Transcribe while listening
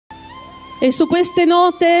E su queste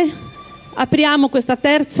note apriamo questa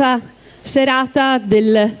terza serata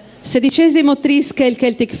del 16° Triskell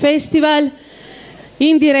Celtic Festival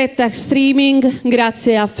in diretta streaming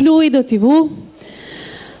grazie a Fluido TV.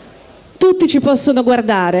 Tutti ci possono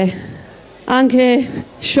guardare, anche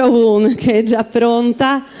Siobhan che è già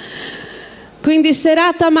pronta. Quindi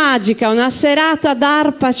serata magica, una serata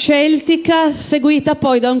d'arpa celtica seguita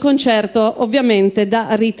poi da un concerto ovviamente da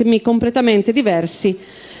ritmi completamente diversi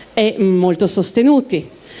e molto sostenuti.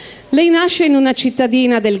 Lei nasce in una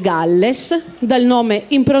cittadina del Galles dal nome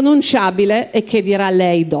impronunciabile e che dirà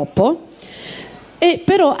lei dopo, e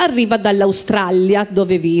però arriva dall'Australia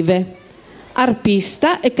dove vive.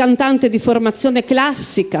 Arpista e cantante di formazione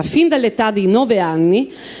classica fin dall'età di 9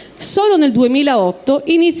 anni, solo nel 2008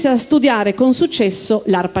 inizia a studiare con successo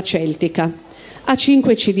l'arpa celtica. Ha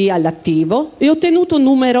 5 CD all'attivo e ha ottenuto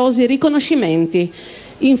numerosi riconoscimenti.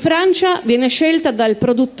 In Francia viene scelta dal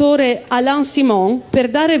produttore Alain Simon per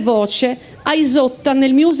dare voce a Isotta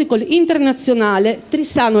nel musical internazionale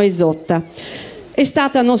Tristano e Isotta. È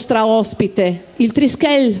stata nostra ospite il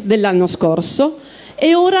Triskell dell'anno scorso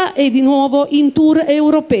e ora è di nuovo in tour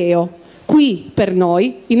europeo. Qui per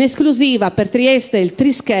noi, in esclusiva per Trieste il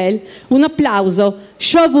Triskell, un applauso,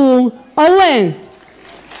 Siobhan Owen.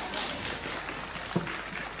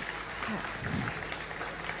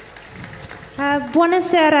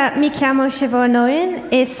 Buonasera, mi chiamo Siobhan Owen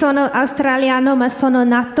e sono australiano, ma sono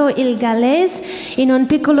nato in Galles in un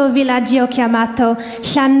piccolo villaggio chiamato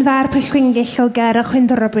Llanfair Pwllgwyngyll a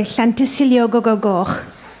Chwindrobwyll, Llantysilio Gogogoch.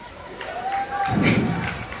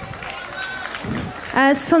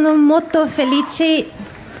 Sono molto felice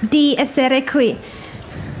di essere qui.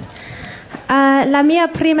 La mia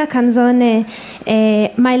prima canzone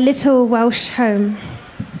è My Little Welsh Home.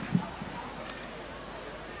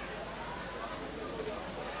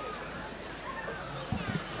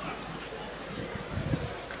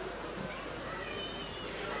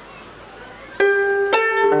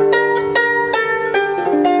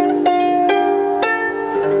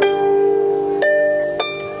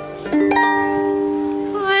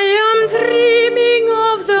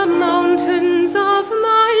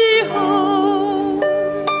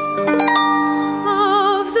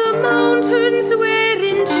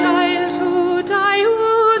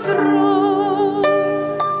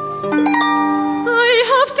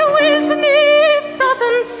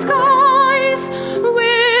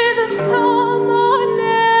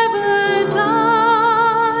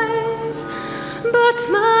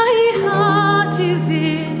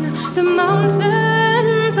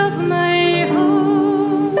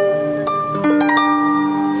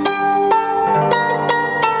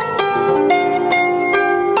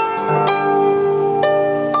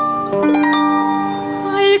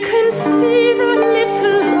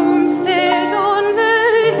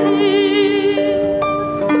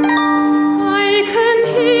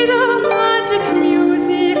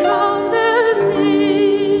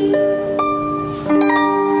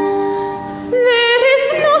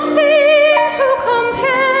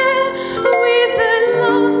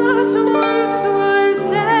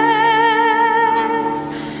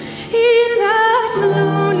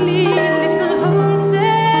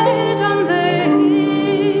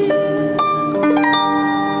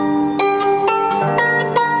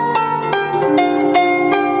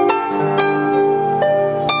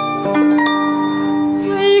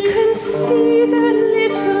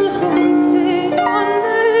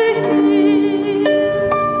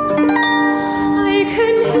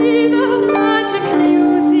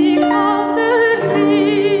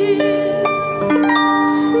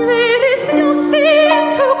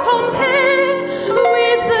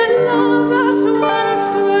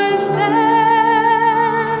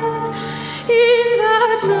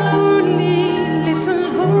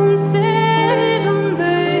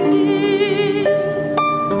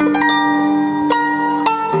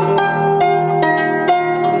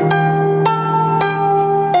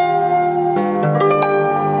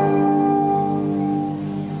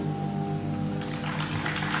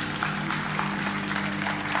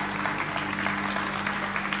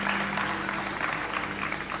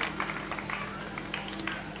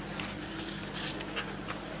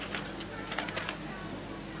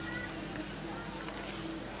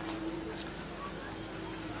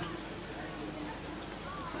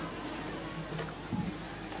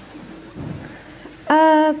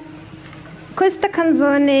 Questa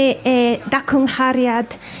canzone è da cynghariad,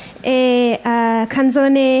 è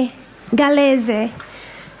canzone gallese.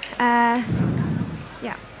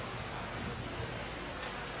 Yeah.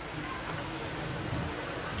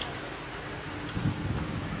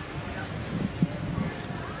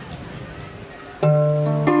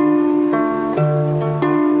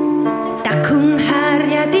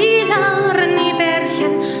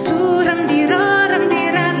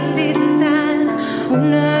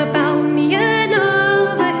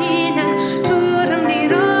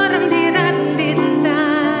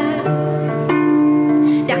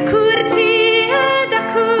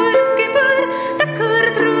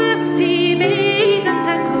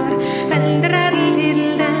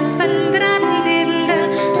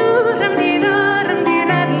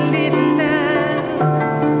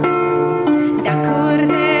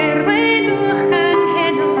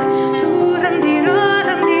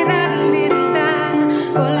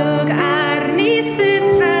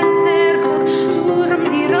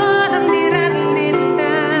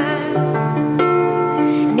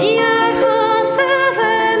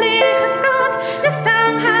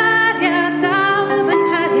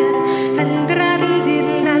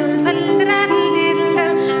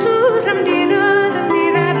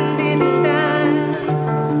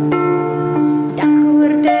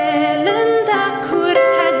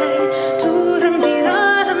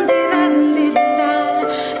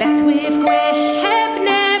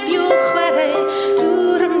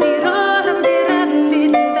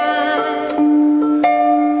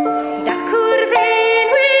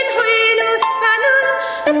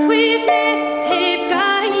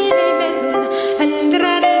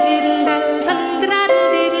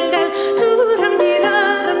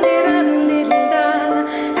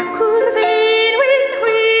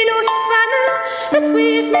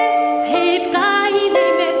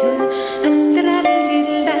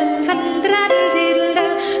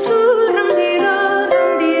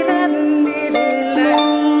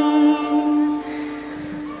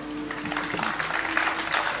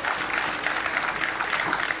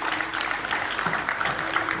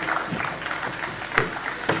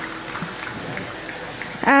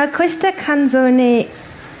 Questa canzone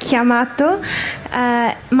chiamato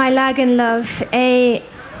My Lagan Love è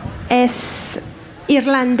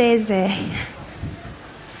irlandese.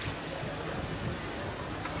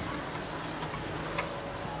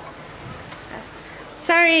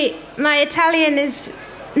 Sorry, my Italian is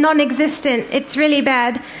non-existent. It's really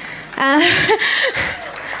bad.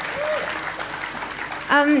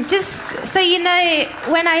 Just so you know,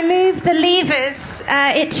 when I move the levers,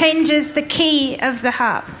 it changes the key of the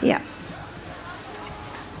harp. Yeah.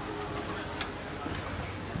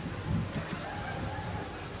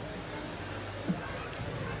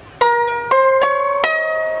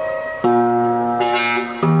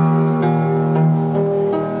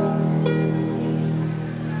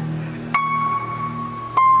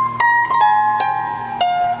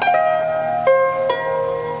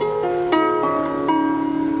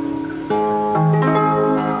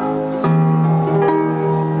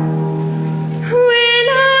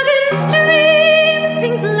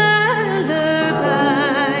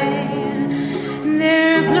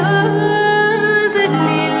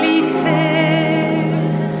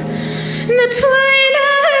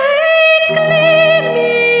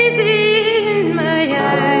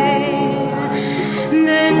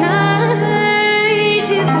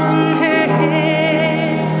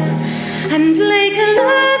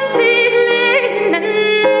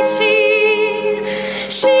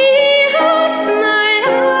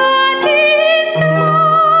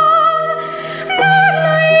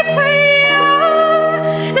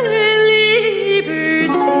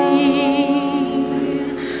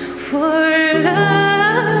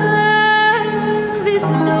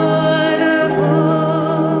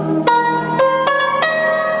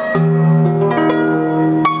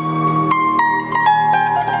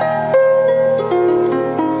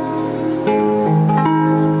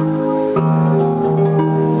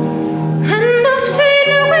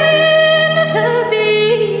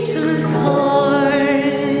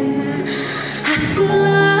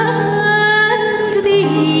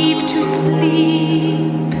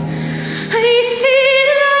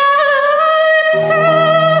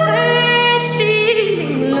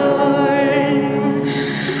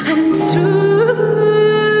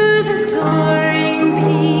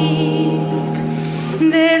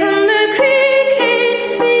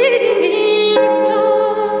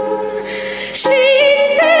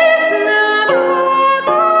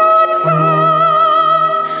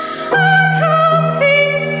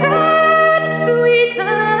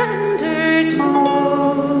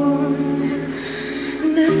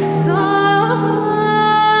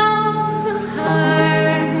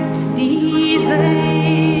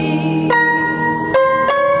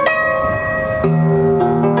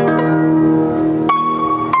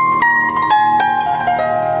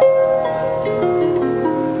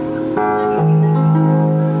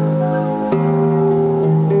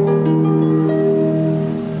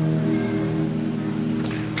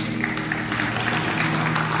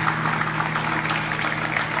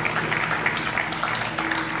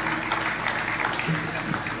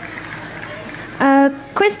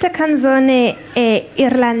 Questa canzone è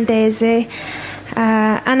irlandese,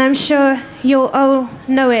 and I'm sure you all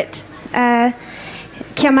know it,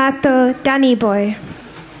 chiamato Danny Boy.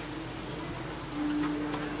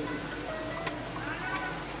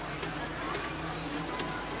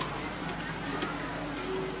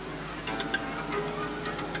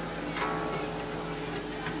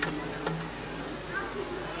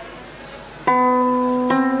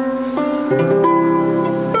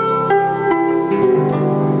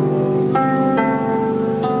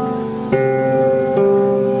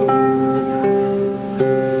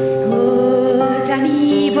 Oh,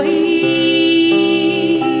 Danny boy.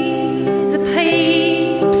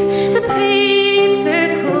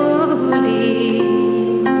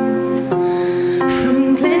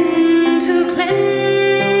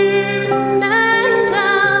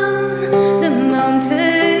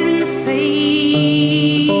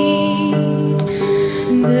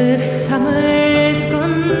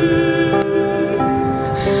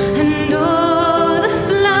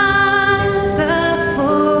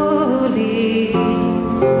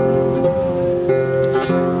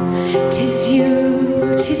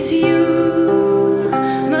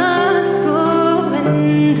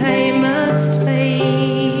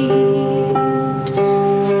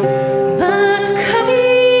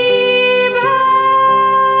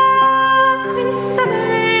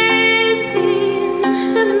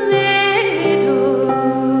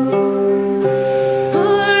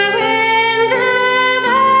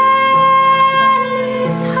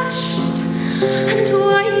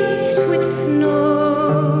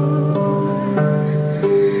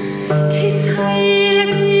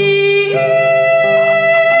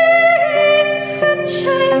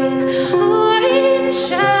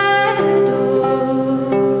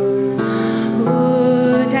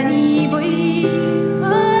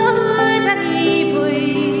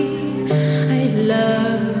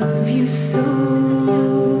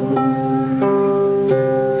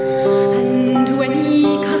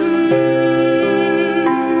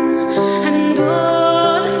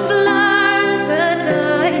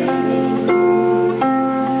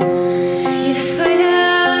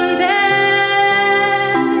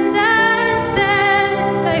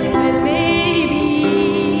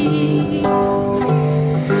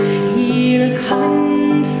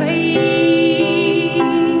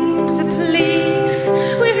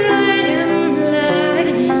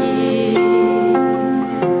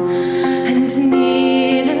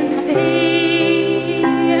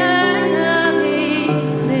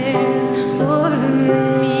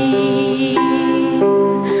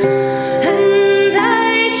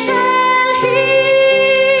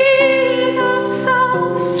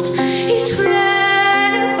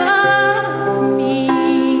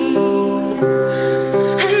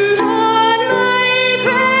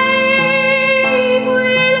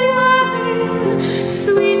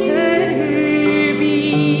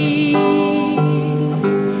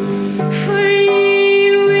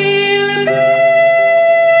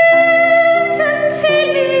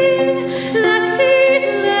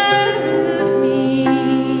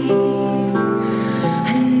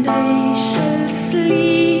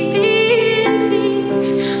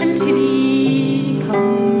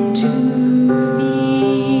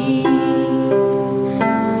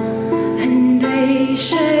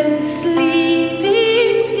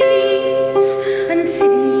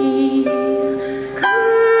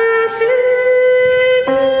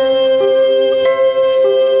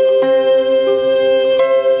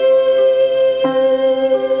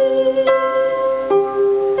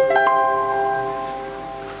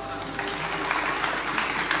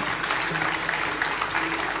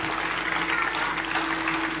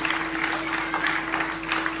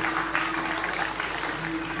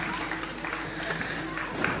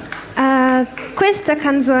 Questa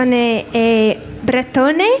canzone è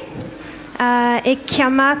bretone, è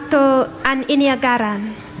chiamato An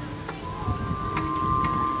Iniagaran.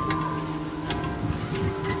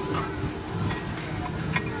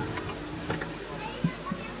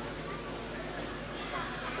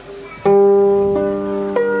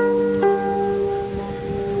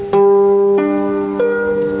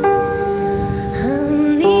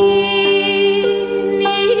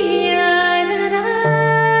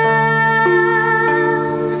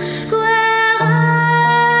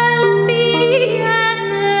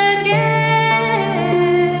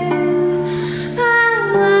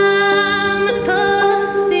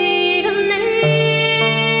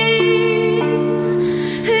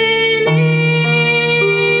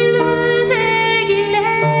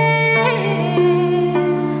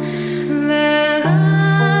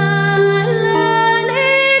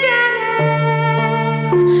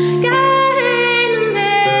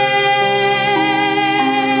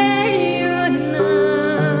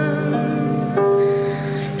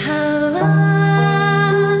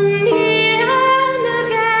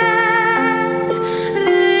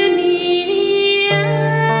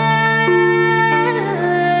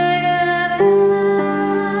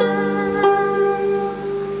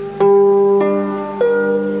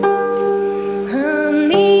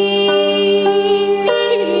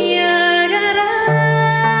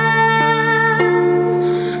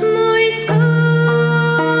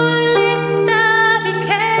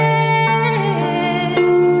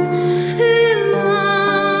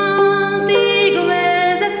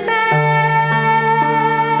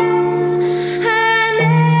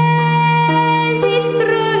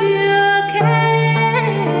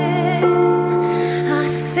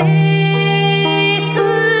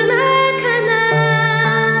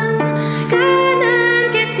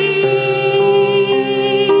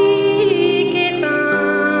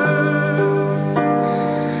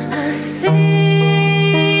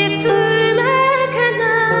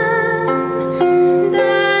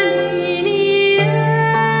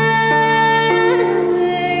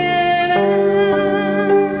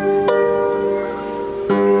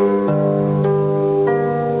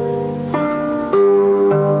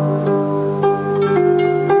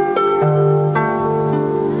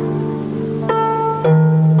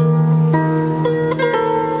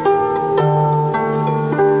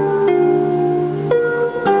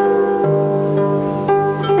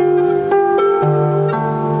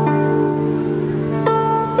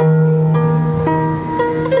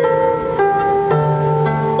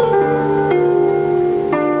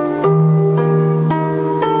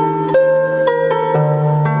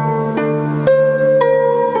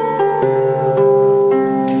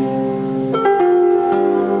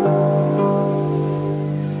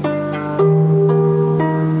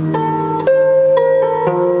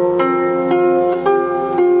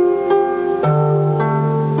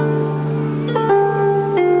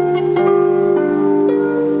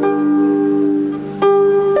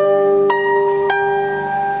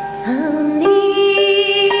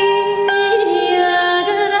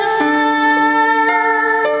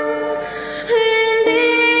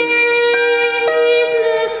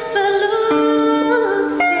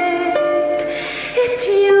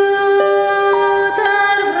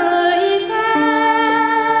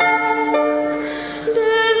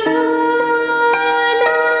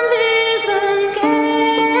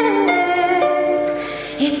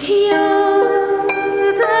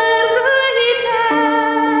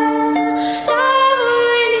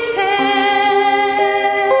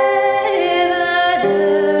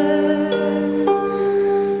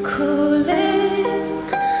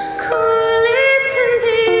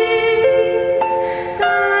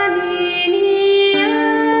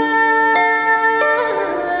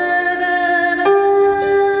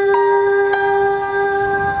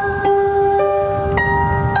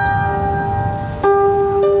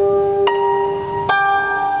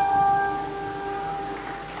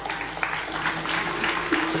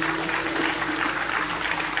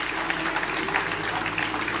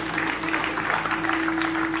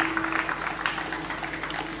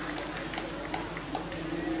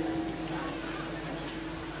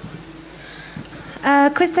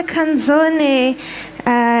 Questa canzone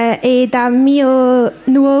è dal mio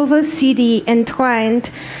nuovo CD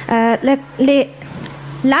Entwined.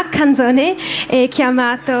 La canzone è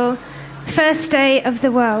chiamata First Day of the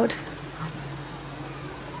World.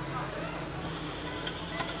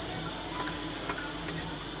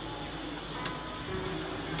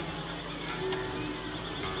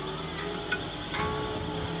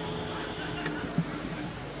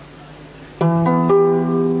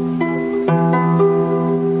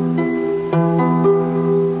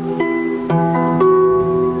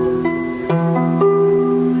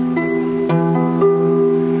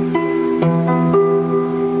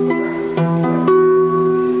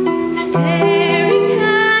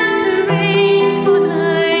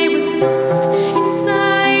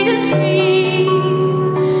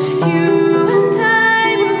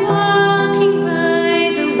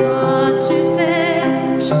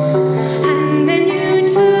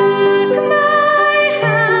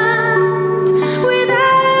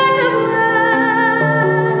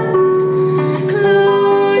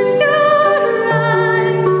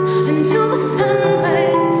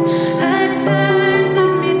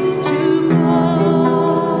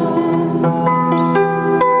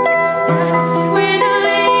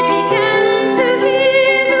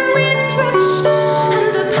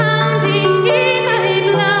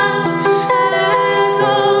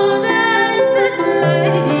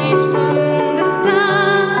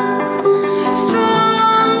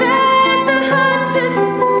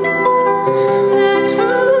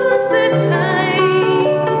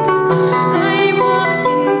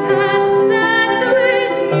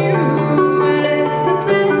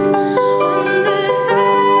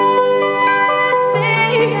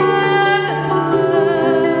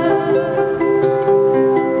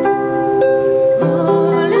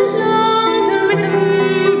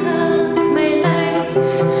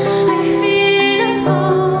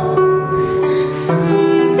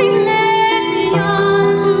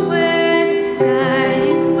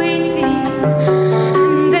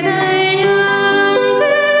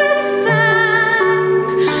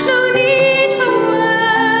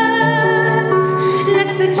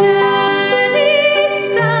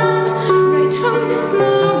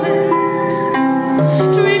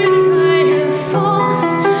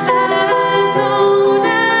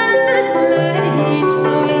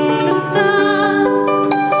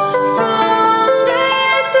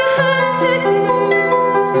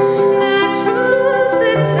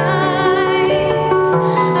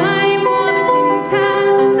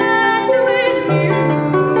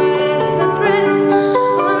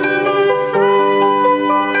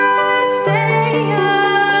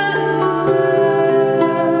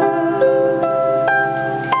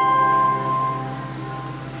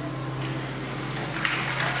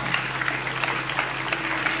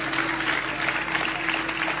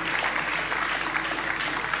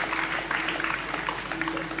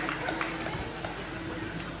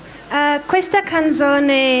 Questa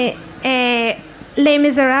canzone è Les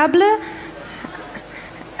Miserables,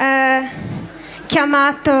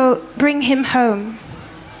 chiamato Bring Him Home.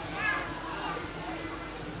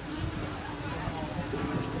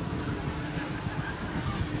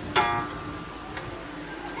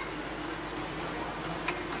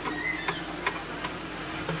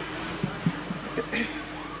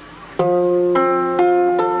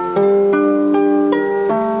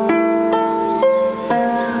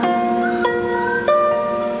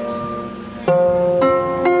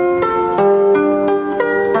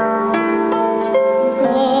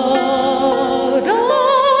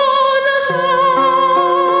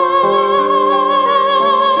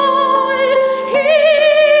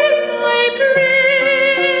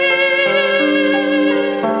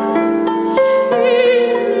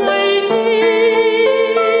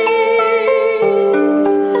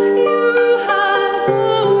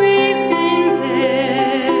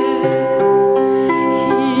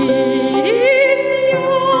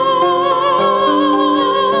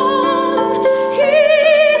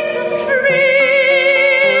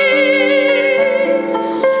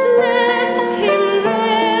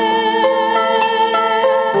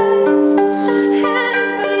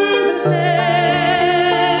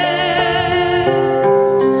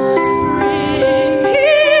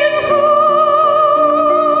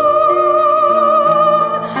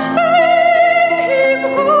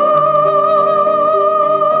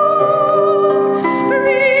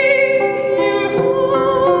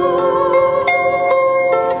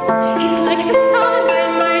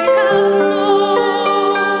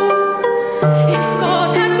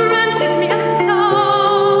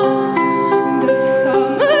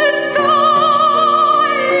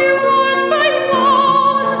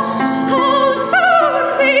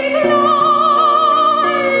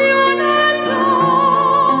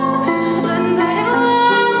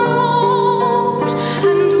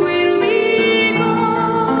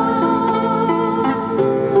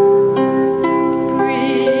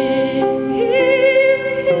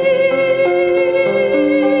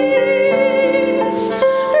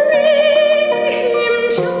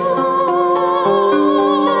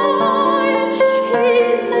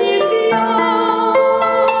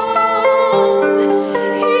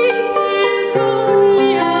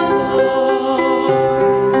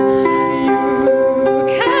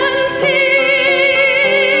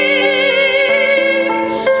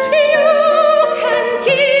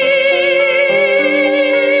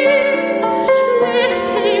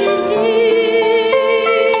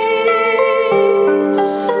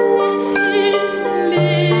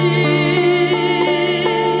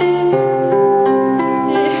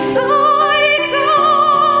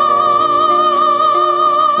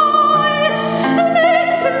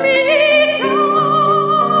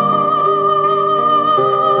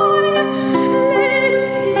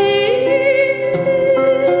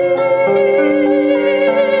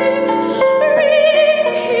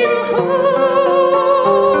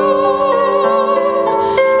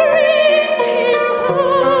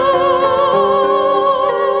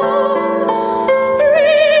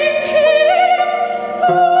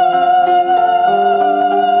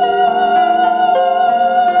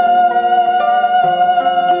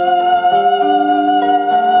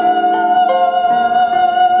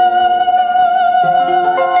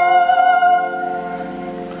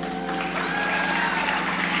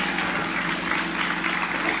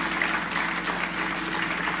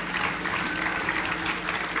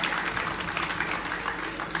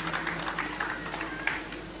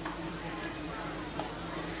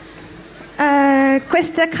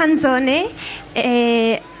 Questa canzone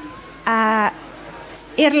è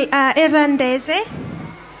irlandese,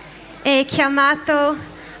 è chiamato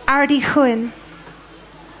Ardi Chuin.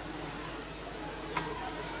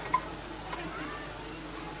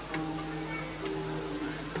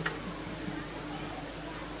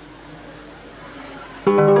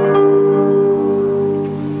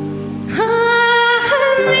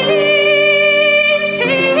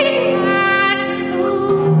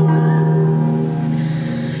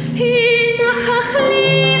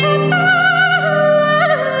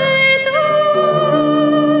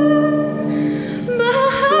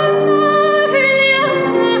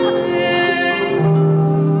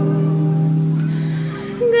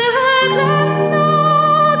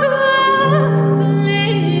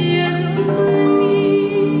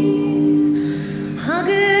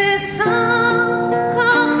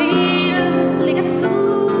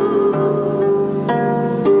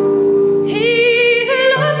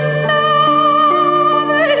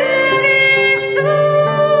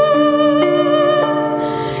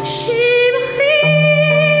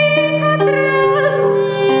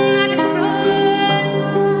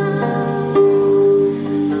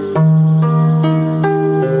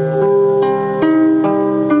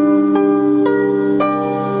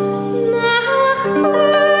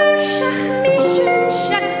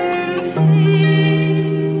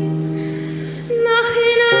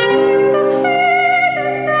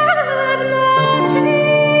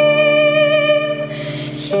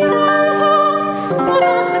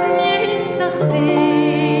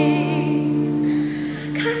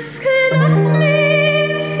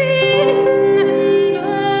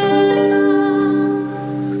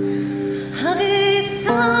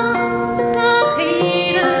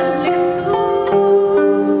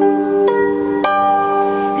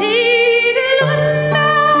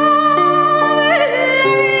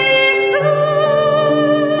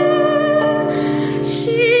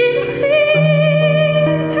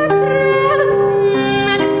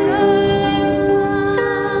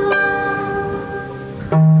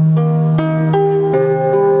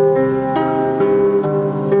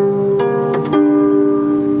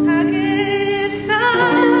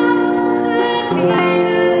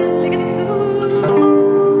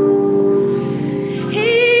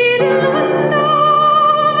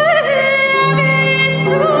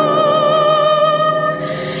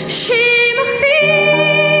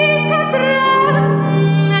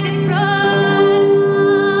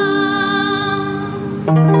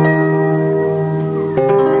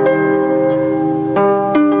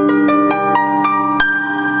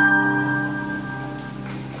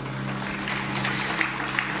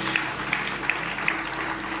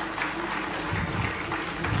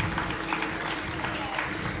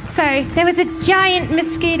 Sorry, there was a giant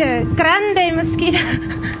mosquito, grande mosquito.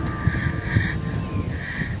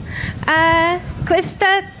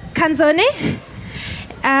 Questa canzone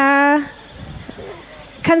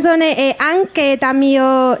è anche da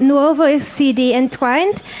mio nuovo CD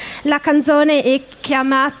Entwined. La canzone è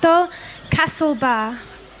chiamata Castle Bar.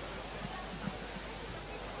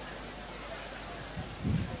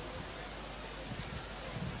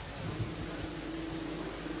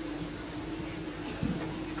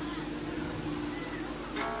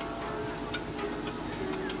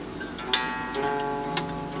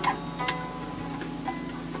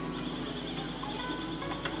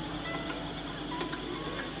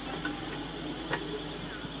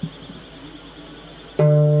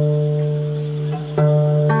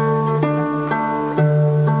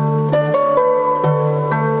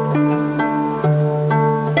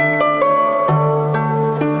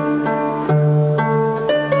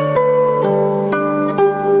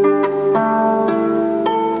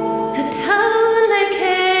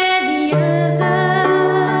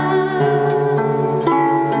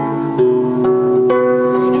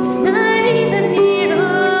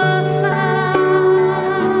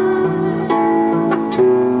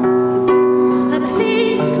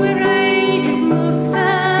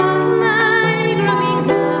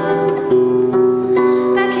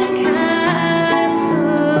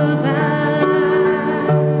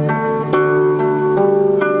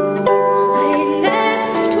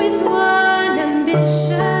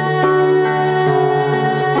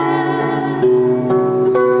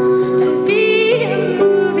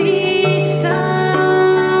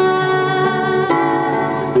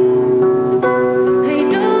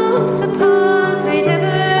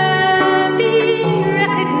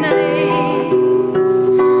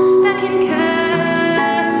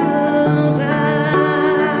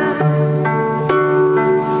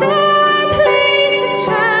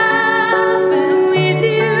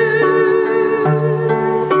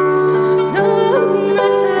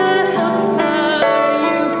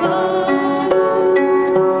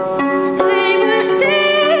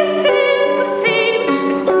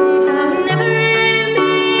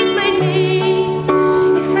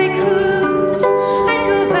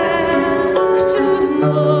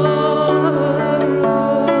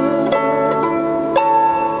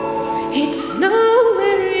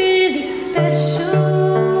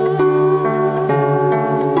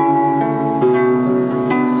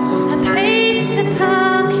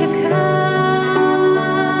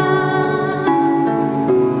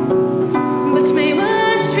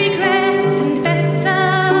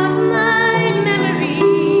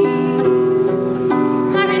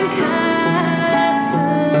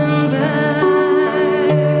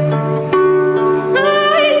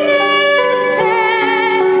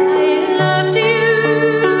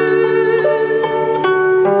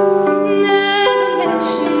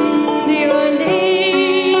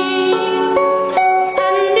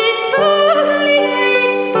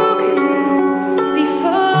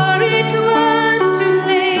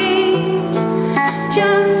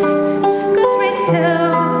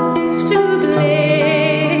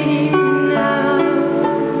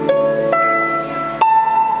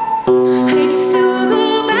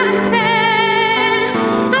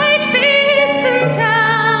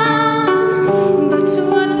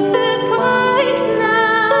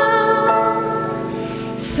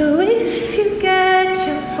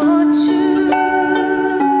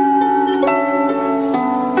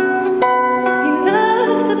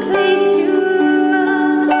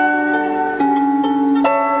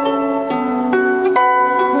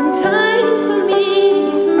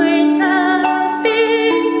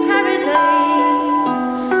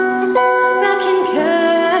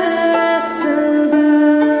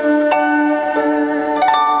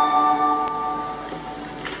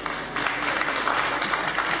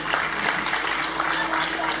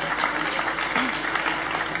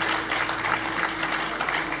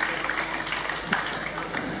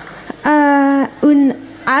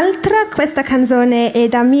 questa canzone è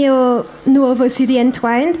da mio nuovo CD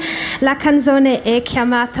Entwined. La canzone è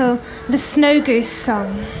chiamata The Snow Goose Song.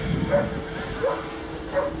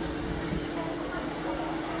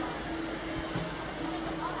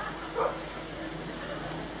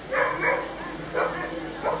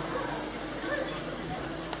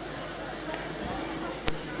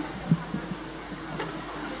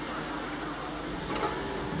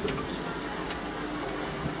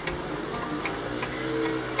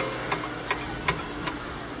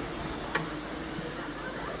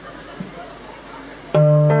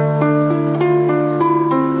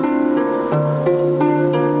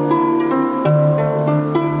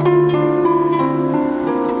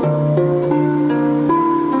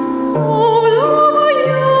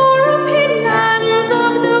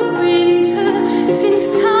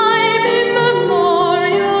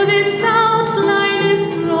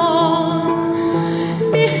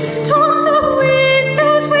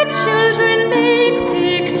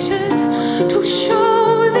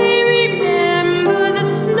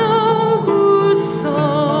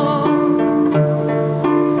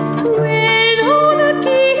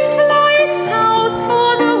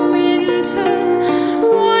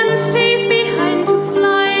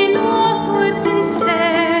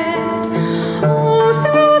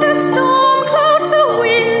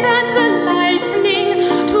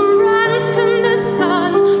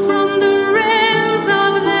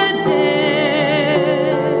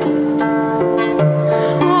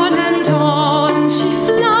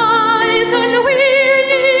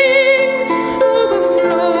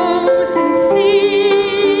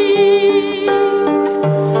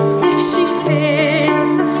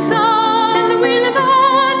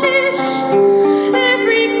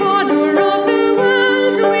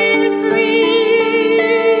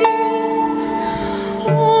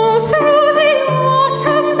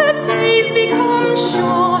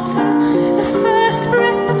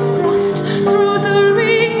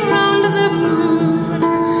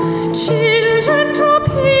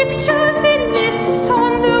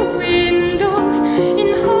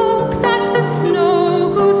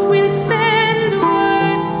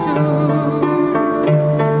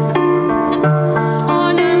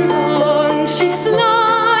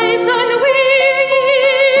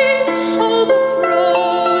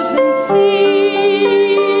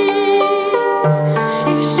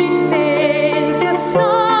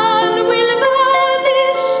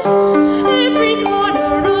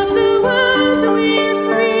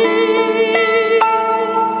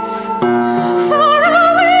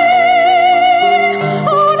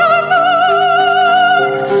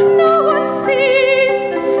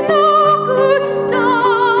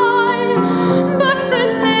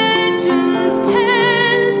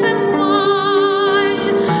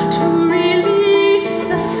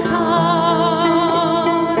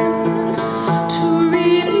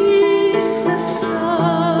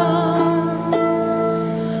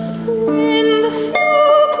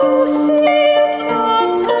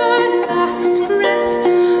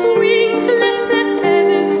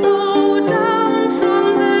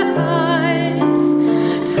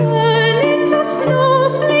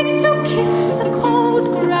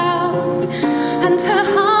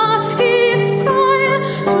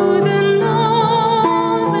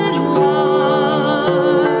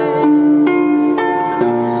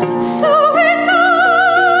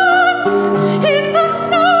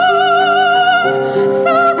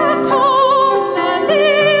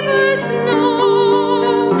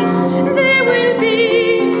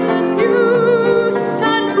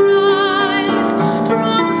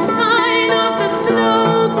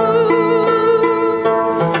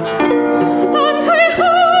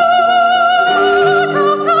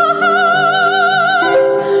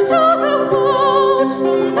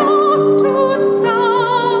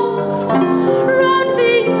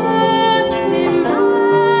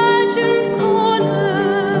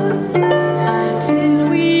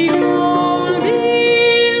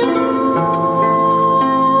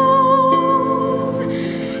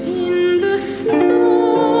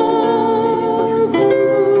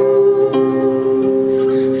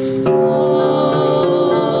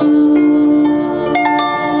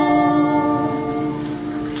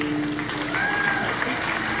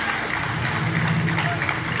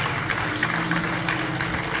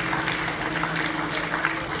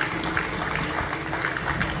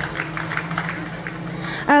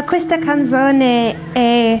 Questa canzone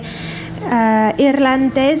è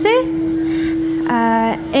irlandese,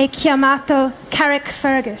 è chiamato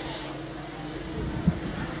Carrickfergus.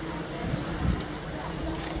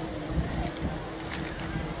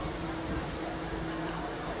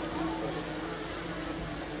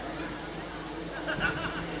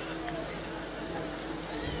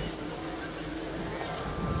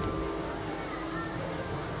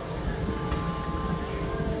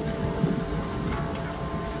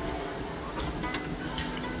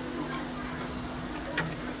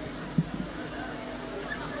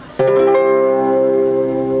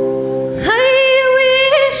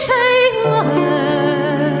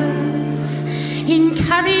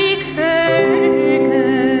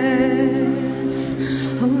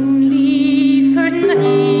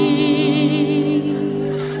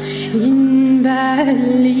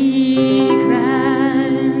 valley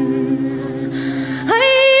grand. I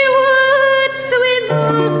would swim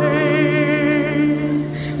over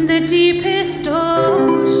the deepest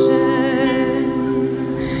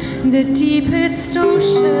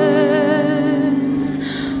ocean,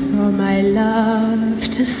 for my love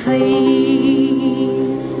to find.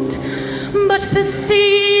 But the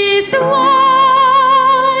sea is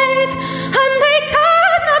wide, and I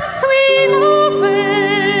cannot swim over,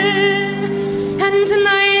 and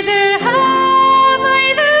neither have I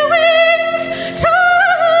the wings to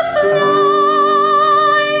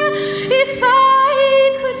fly. If I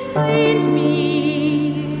could find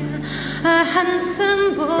me a handsome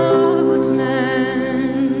boatman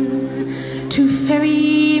to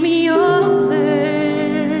ferry me over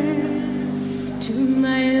to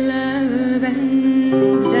my love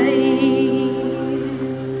and die,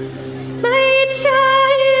 my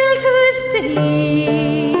childhood's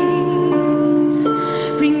days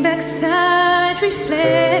bring back sad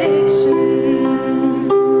reflections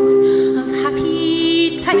of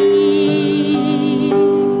happy times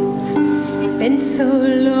spent so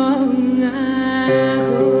long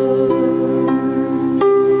ago.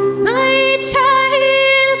 My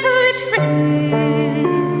childhood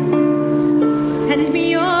friends and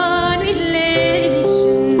beyond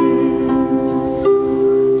relations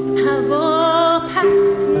have all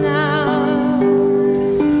passed now,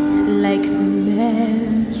 like the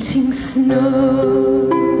melting snow.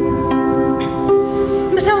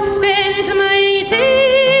 But I'll spend my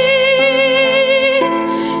days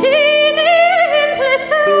in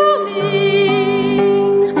endless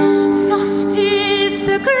roaming. Soft is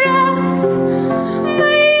the grass,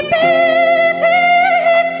 my bed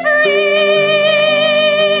is free.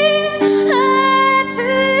 To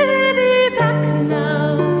be back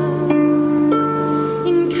now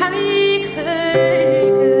in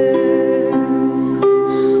Carrickfergus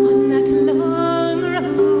on that long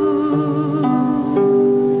road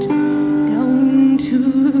down to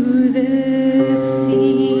the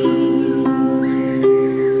sea.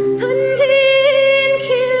 And in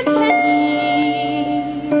Kilkenny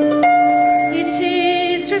it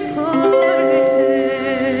is reported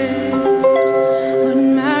on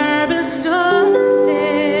marble stones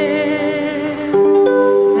there,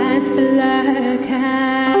 as black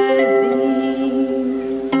as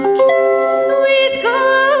ink, with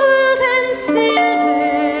gold and silver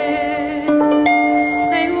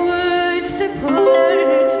I would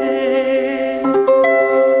support her,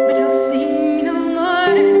 but I'll sing no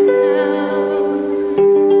more now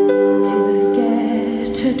till I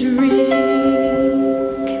get a drink.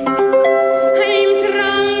 I'm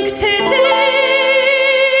drunk today,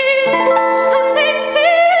 and I'm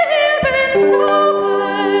silver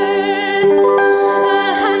sober, a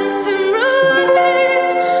handsome rover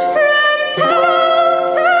from town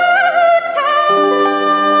to town.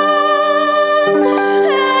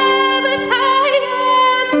 But I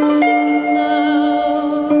am sick now,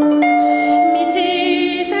 my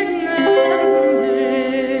days are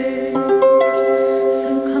numbered. So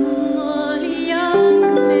come all young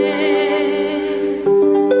men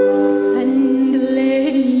and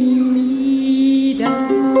lay me down.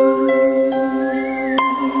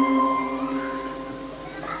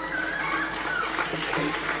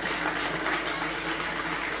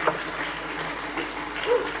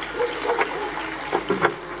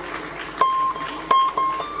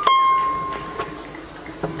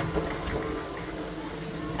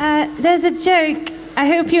 There's a joke, I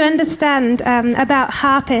hope you understand, about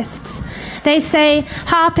harpists. They say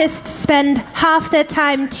harpists spend half their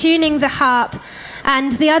time tuning the harp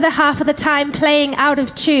and the other half of the time playing out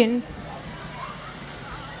of tune.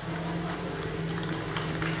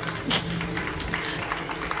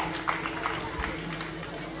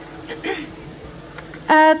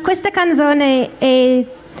 Questa canzone è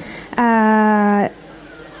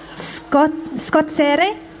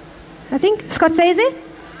scozzese?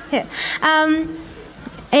 Yeah.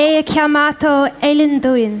 È chiamato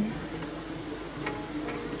Eilinduin.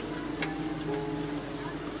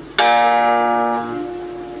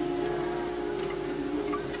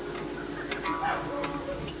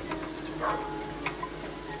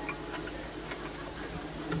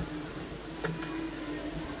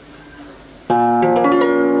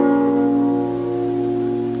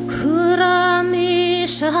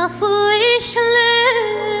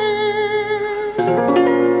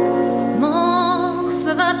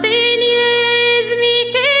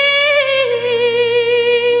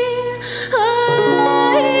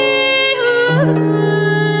 I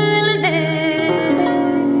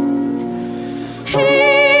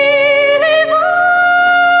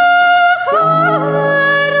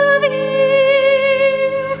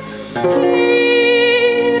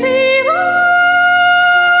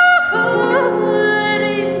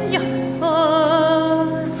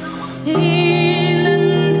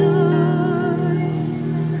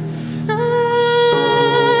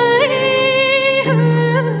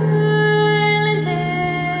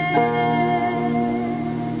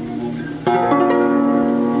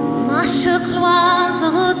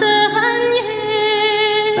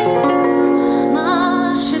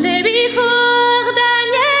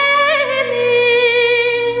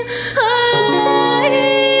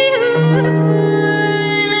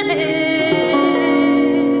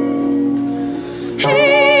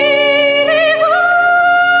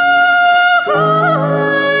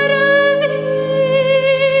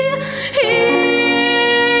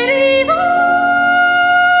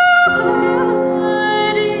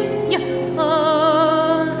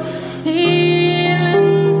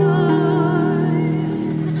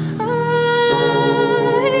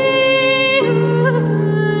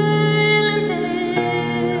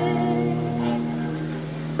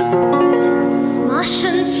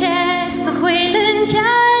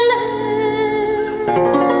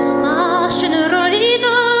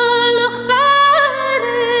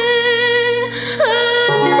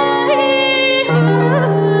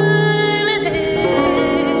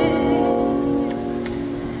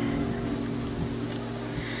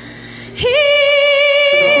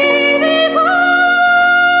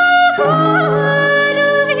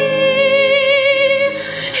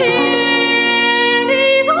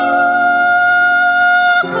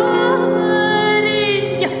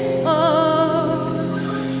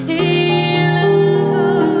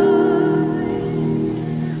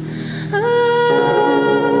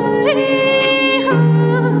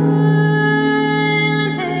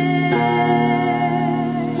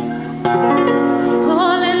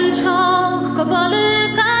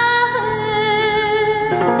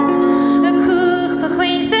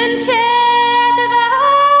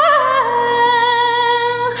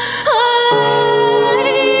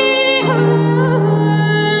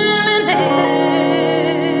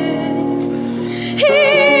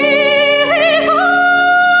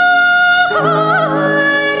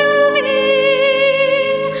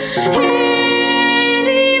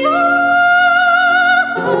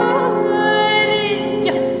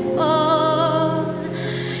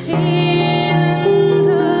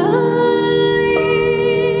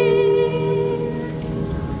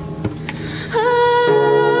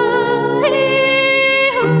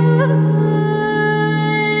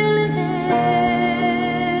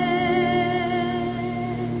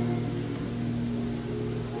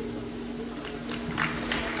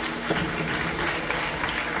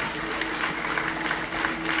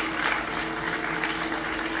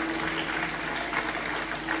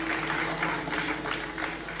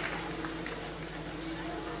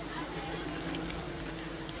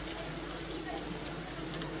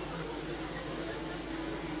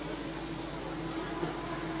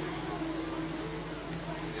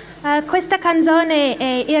Questa canzone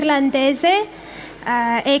è irlandese,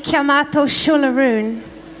 è chiamato Shullaroon.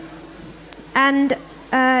 And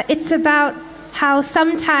it's about how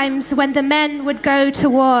sometimes when the men would go to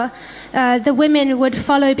war, the women would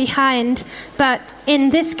follow behind. But in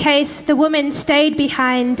this case, the woman stayed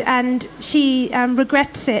behind and she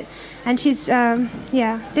regrets it. And she's,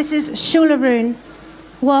 this is Shullaroon,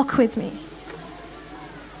 Walk With Me.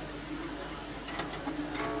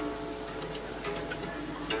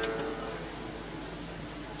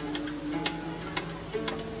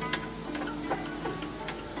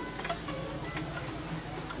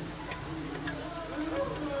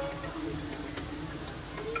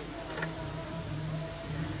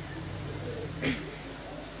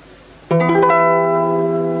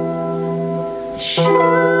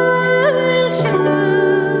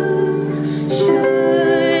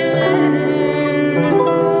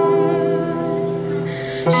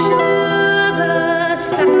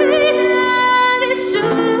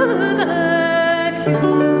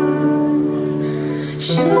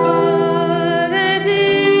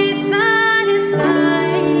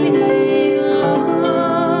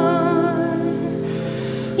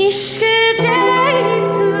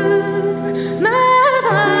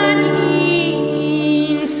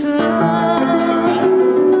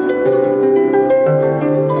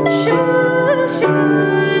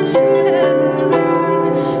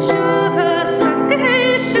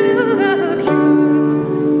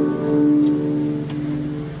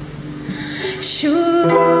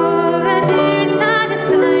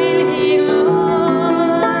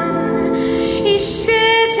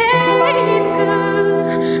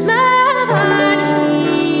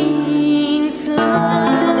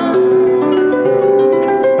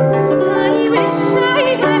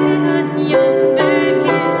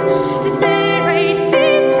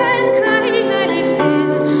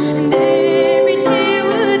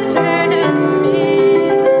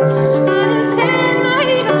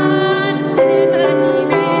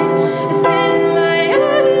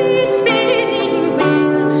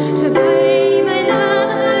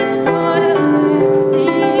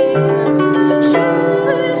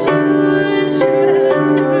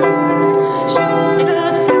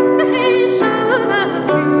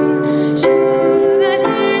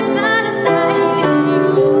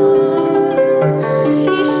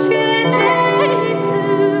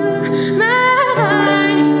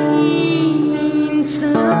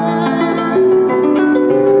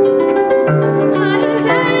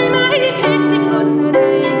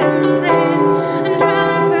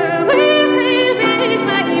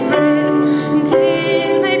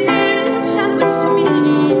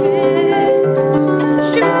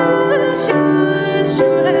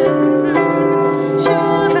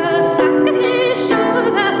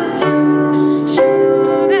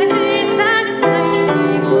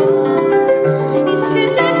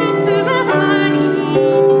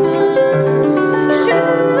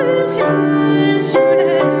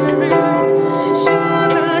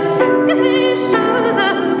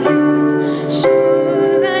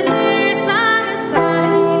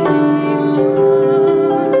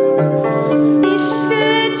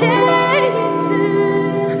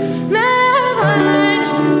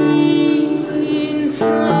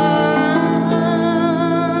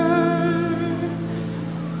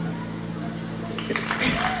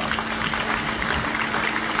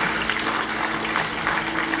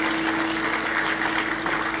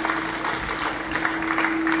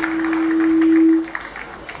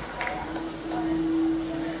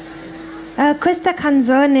 Questa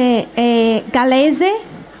canzone è gallese,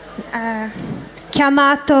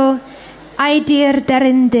 chiamato Ai dir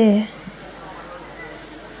derinde.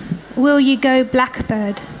 Will you go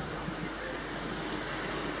blackbird?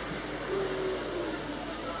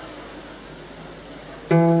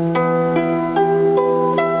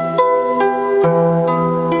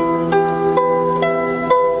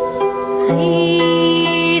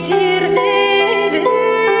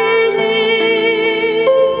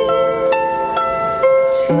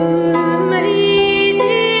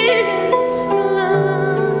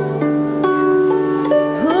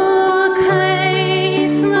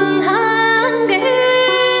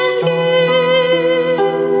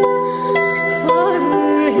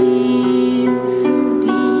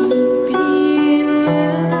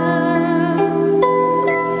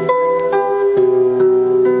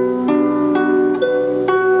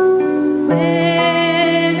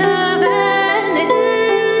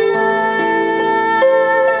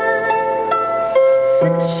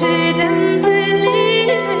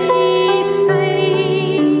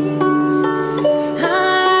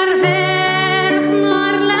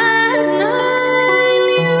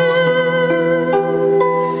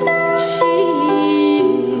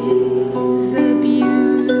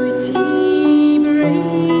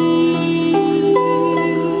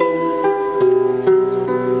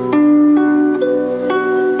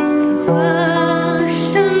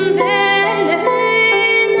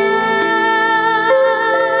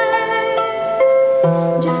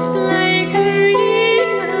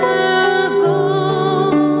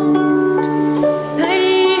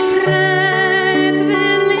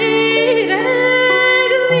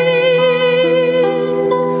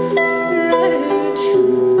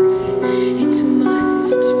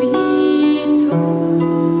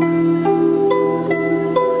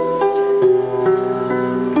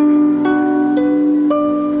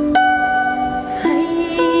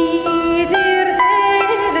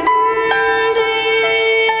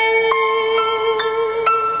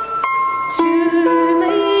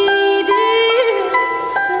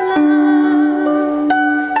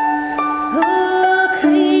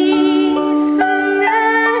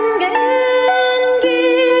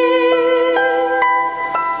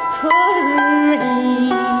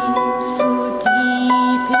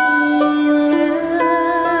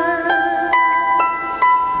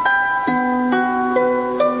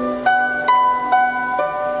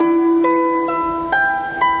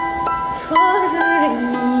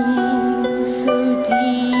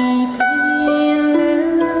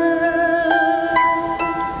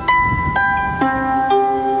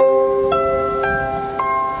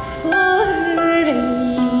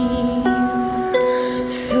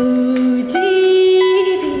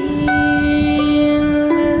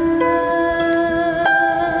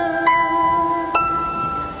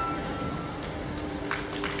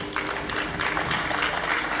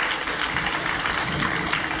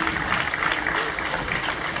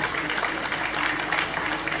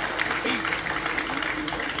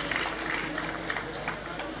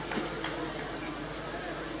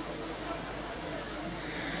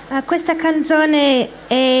 Questa canzone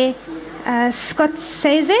è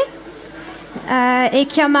scozzese, è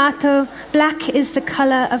chiamato Black is the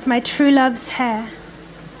Color of My True Love's Hair.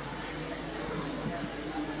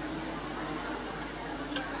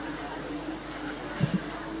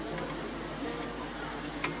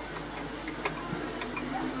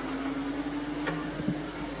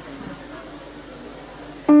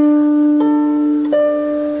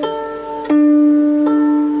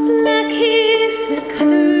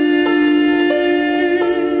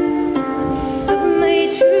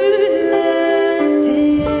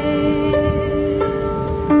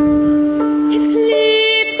 It's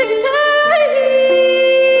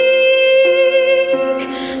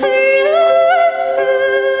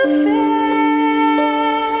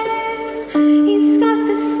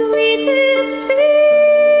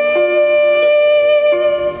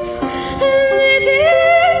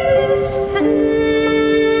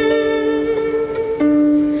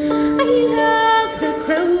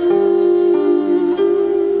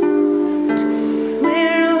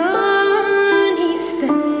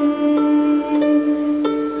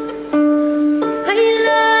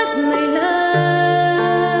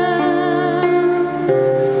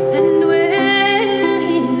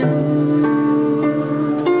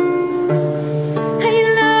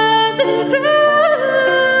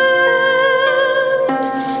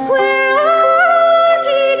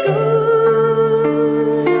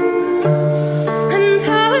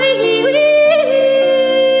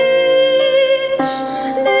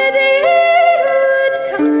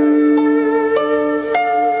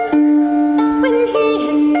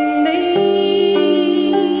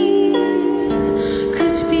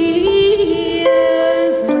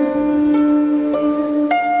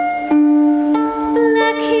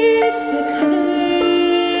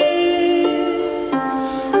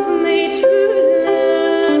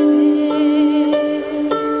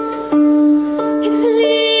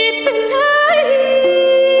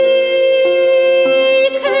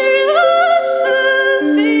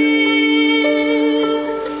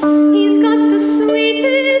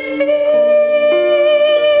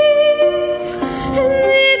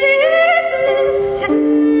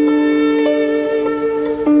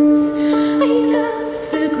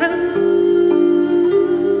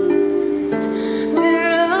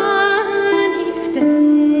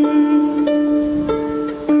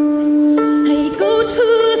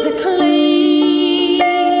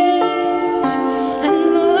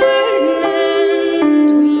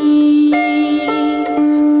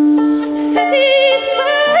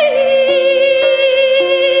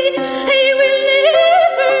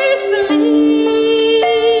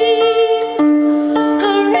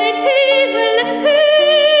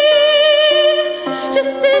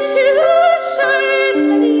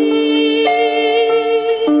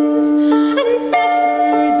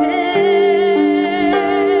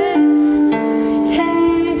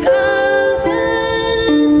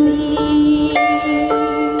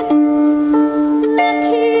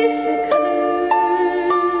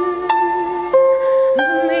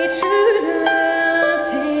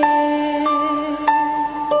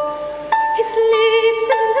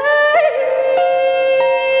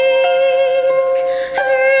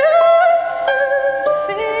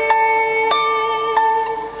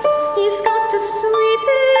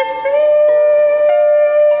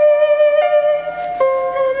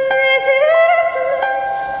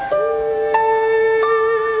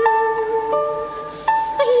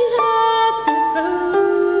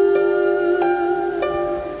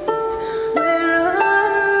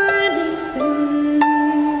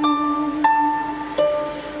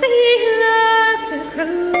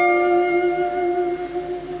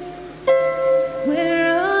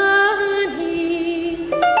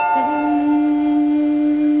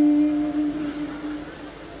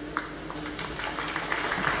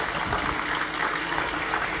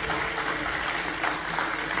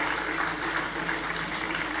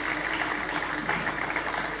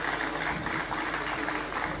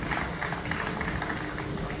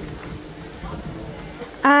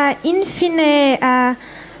infine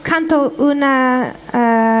canto una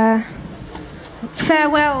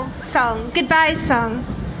farewell song, goodbye song.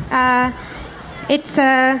 It's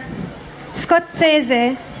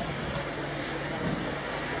scozzese.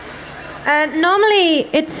 Normally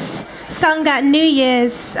it's sung at New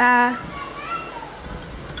Year's,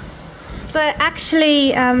 but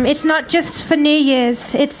actually it's not just for New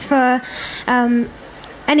Year's, it's for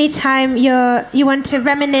any time you want to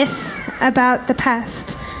reminisce about the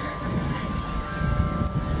past.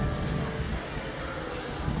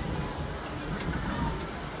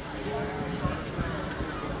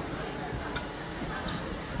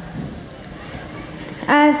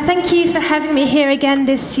 Thank you for having me here again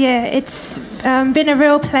this year. It's been a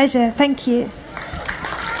real pleasure. Thank you.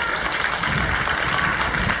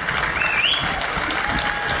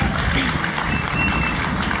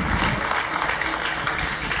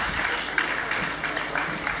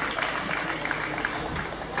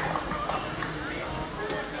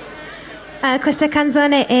 Questa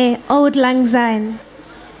canzone è Auld Lang Syne.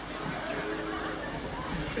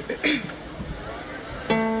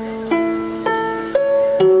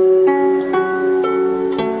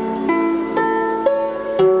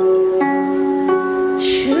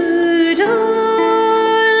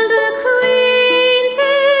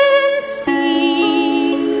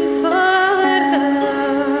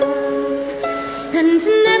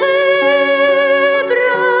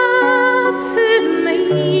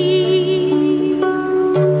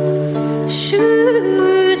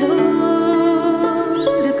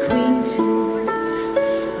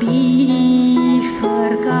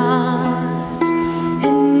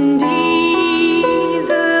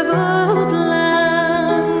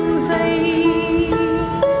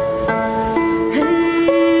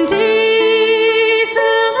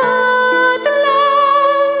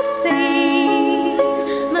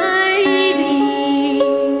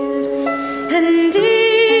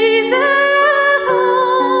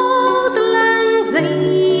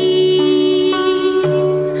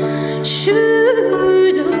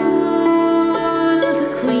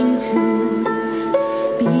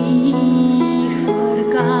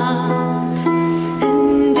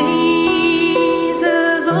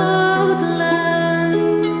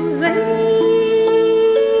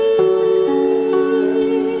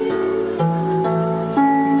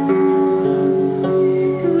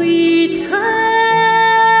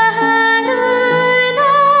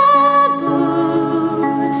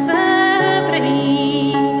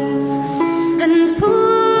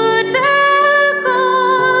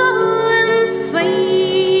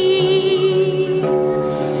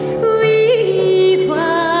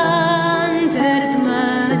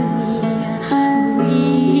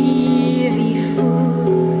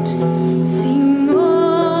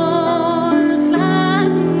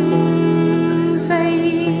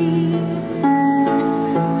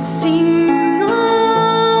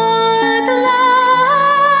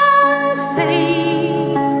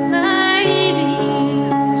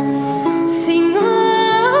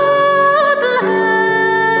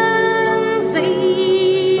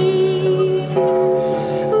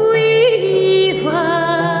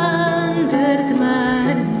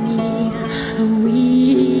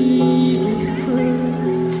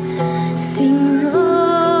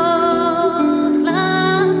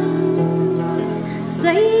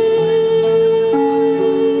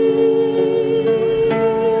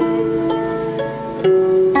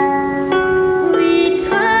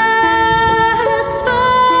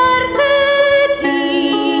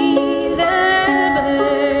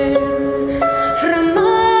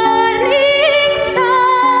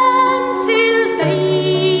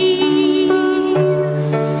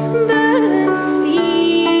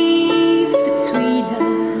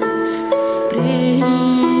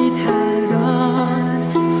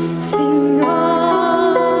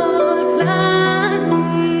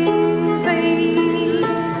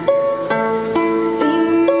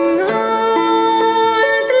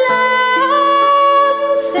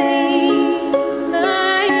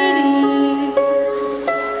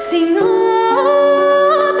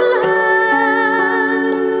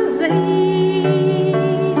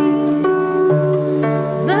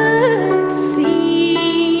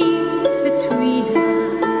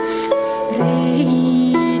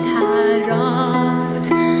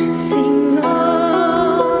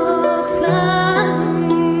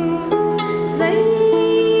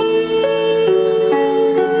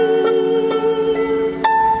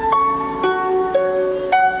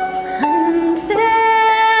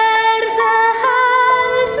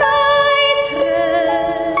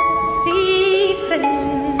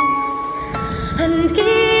 and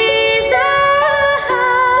gives a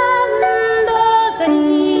hand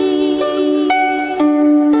of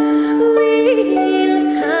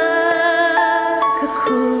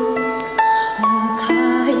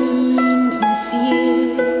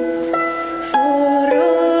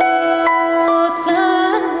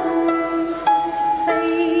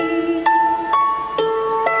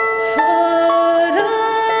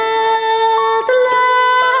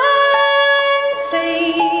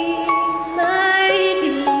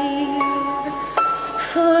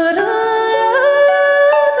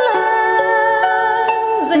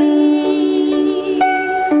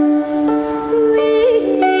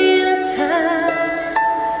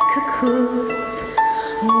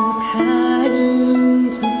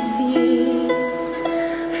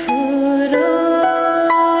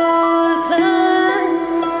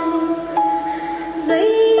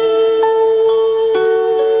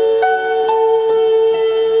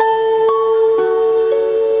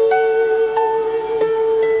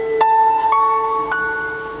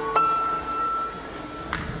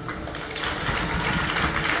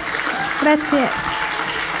Grazie.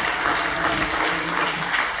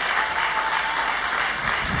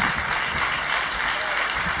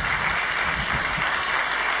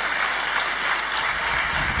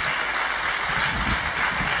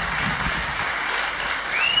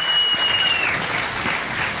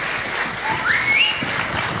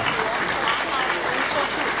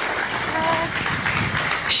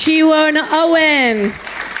 Siobhan Owen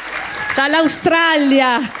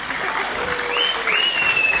dall'Australia.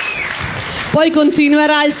 Poi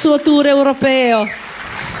continuerà il suo tour europeo.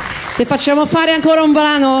 Ti facciamo fare ancora un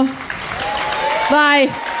brano?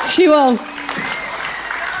 Vai, Siobhan.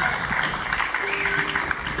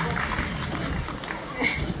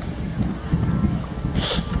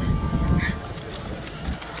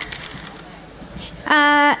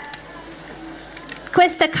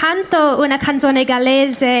 Questo canto una canzone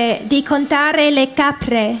gallese di contare le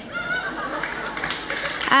capre.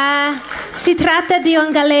 Si tratta di un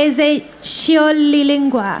gallese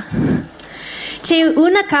scioglilingua. C'è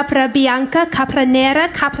una capra bianca, capra nera,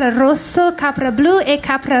 capra rosso, capra blu e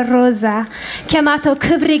capra rosa, chiamato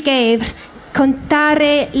covrigave,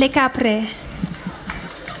 contare le capre.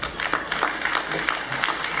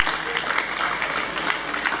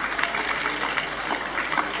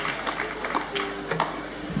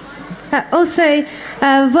 Also,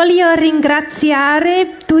 voglio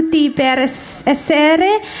ringraziare tutti per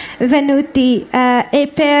essere venuti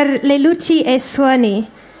e per le luci e suoni.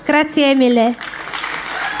 Grazie mille.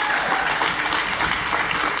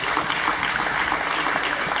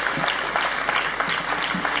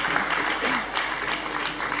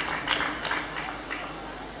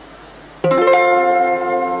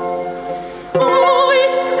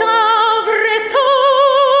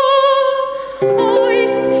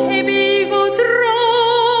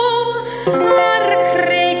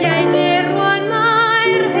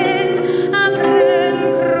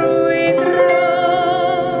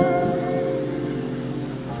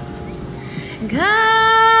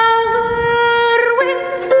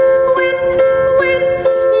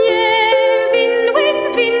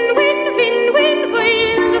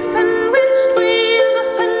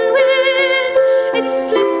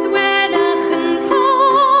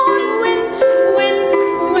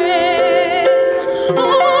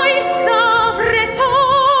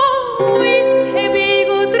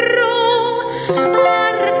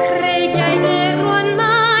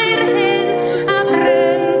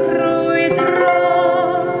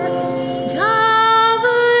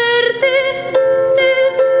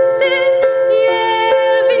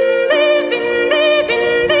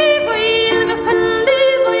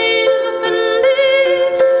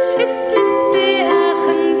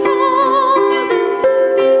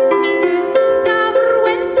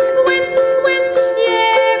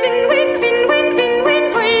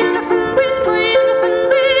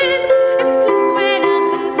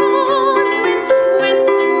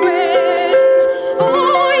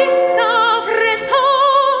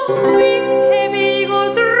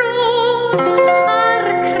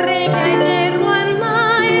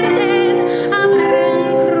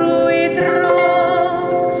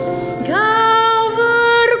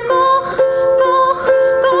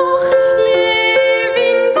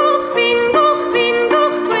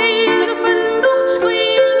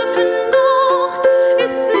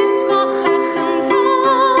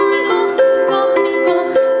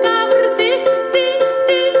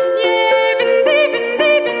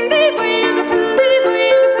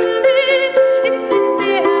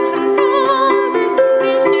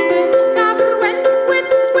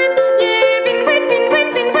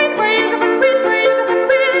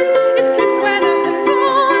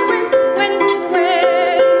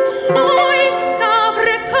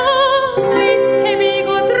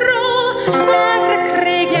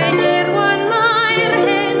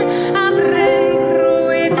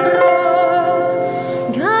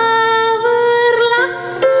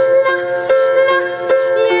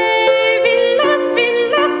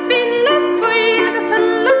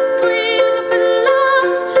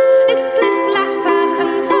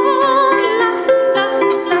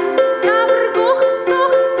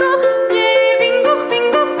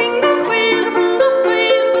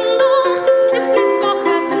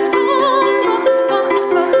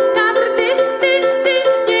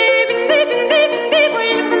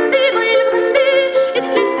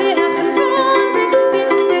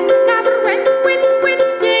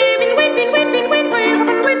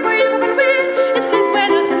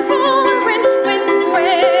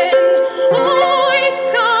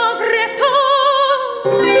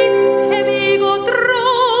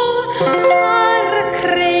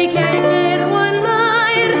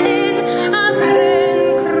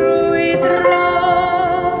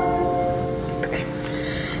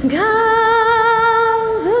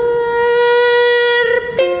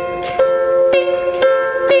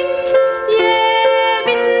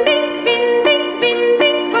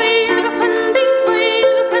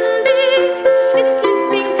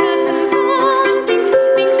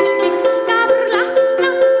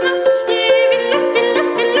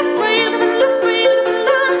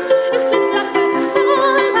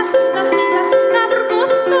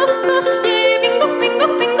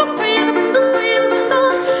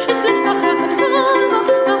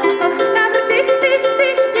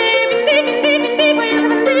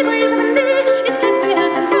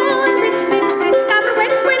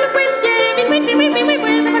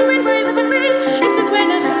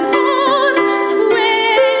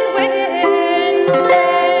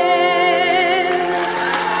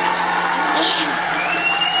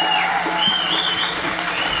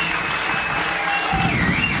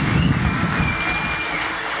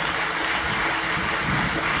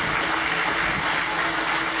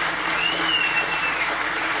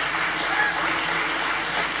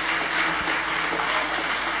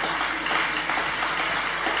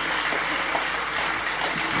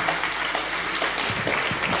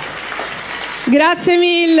 Grazie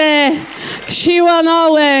mille, Siobhan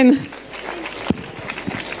Owen.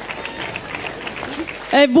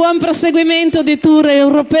 E buon proseguimento di tour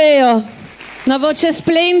europeo. Una voce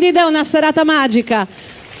splendida, una serata magica.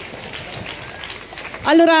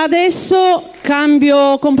 Allora adesso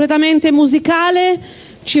cambio completamente musicale,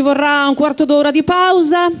 ci vorrà un quarto d'ora di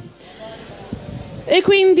pausa e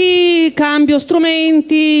quindi cambio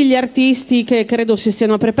strumenti, gli artisti che credo si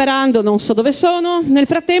stiano preparando, non so dove sono. Nel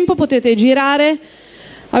frattempo potete girare,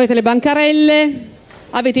 avete le bancarelle,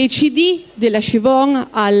 avete i CD della Siobhan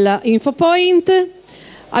all'Info Point,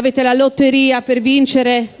 avete la lotteria per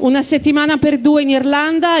vincere una settimana per 2 in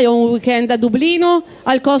Irlanda e un weekend a Dublino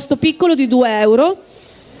al costo piccolo di 2 euro.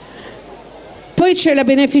 Poi c'è la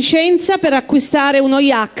beneficenza per acquistare uno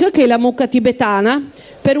yak, che è la mucca tibetana,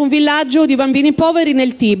 per un villaggio di bambini poveri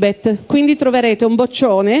nel Tibet. Quindi troverete un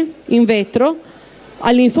boccione in vetro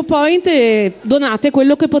all'Info Point e donate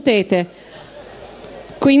quello che potete.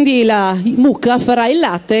 Quindi la mucca farà il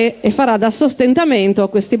latte e farà da sostentamento a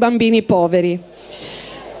questi bambini poveri.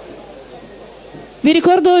 Vi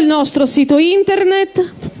ricordo il nostro sito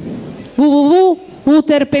internet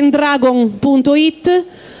www.uterpendragon.it.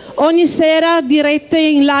 Ogni sera dirette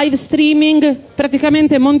in live streaming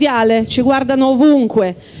praticamente mondiale, ci guardano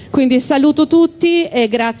ovunque, quindi saluto tutti e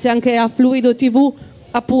grazie anche a Fluido TV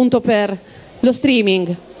appunto per lo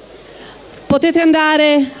streaming. Potete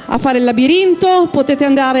andare a fare il labirinto, potete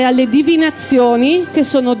andare alle divinazioni che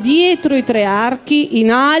sono dietro i 3 archi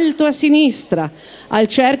in alto a sinistra, al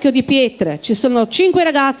cerchio di pietre. Ci sono 5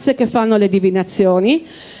 ragazze che fanno le divinazioni.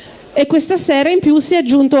 E questa sera in più si è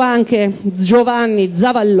aggiunto anche Giovanni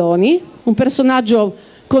Zavalloni, un personaggio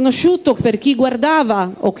conosciuto per chi guardava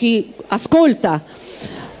o chi ascolta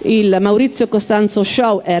il Maurizio Costanzo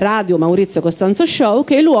Show e Radio Maurizio Costanzo Show,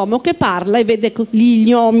 che è l'uomo che parla e vede gli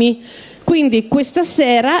gnomi. Quindi questa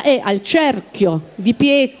sera è al cerchio di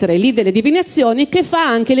pietre lì delle divinazioni, che fa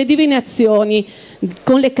anche le divinazioni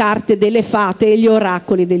con le carte delle fate e gli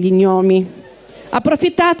oracoli degli gnomi.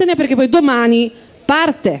 Approfittatene perché poi domani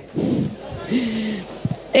parte.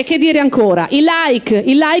 E che dire ancora? I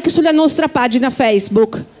like sulla nostra pagina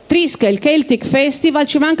Facebook Triskell Celtic Festival,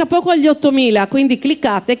 ci manca poco agli 8000, quindi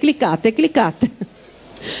cliccate.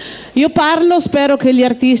 Io parlo, spero che gli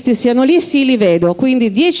artisti siano lì, sì, li vedo, quindi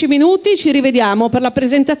 10 minuti, ci rivediamo per la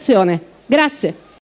presentazione. Grazie.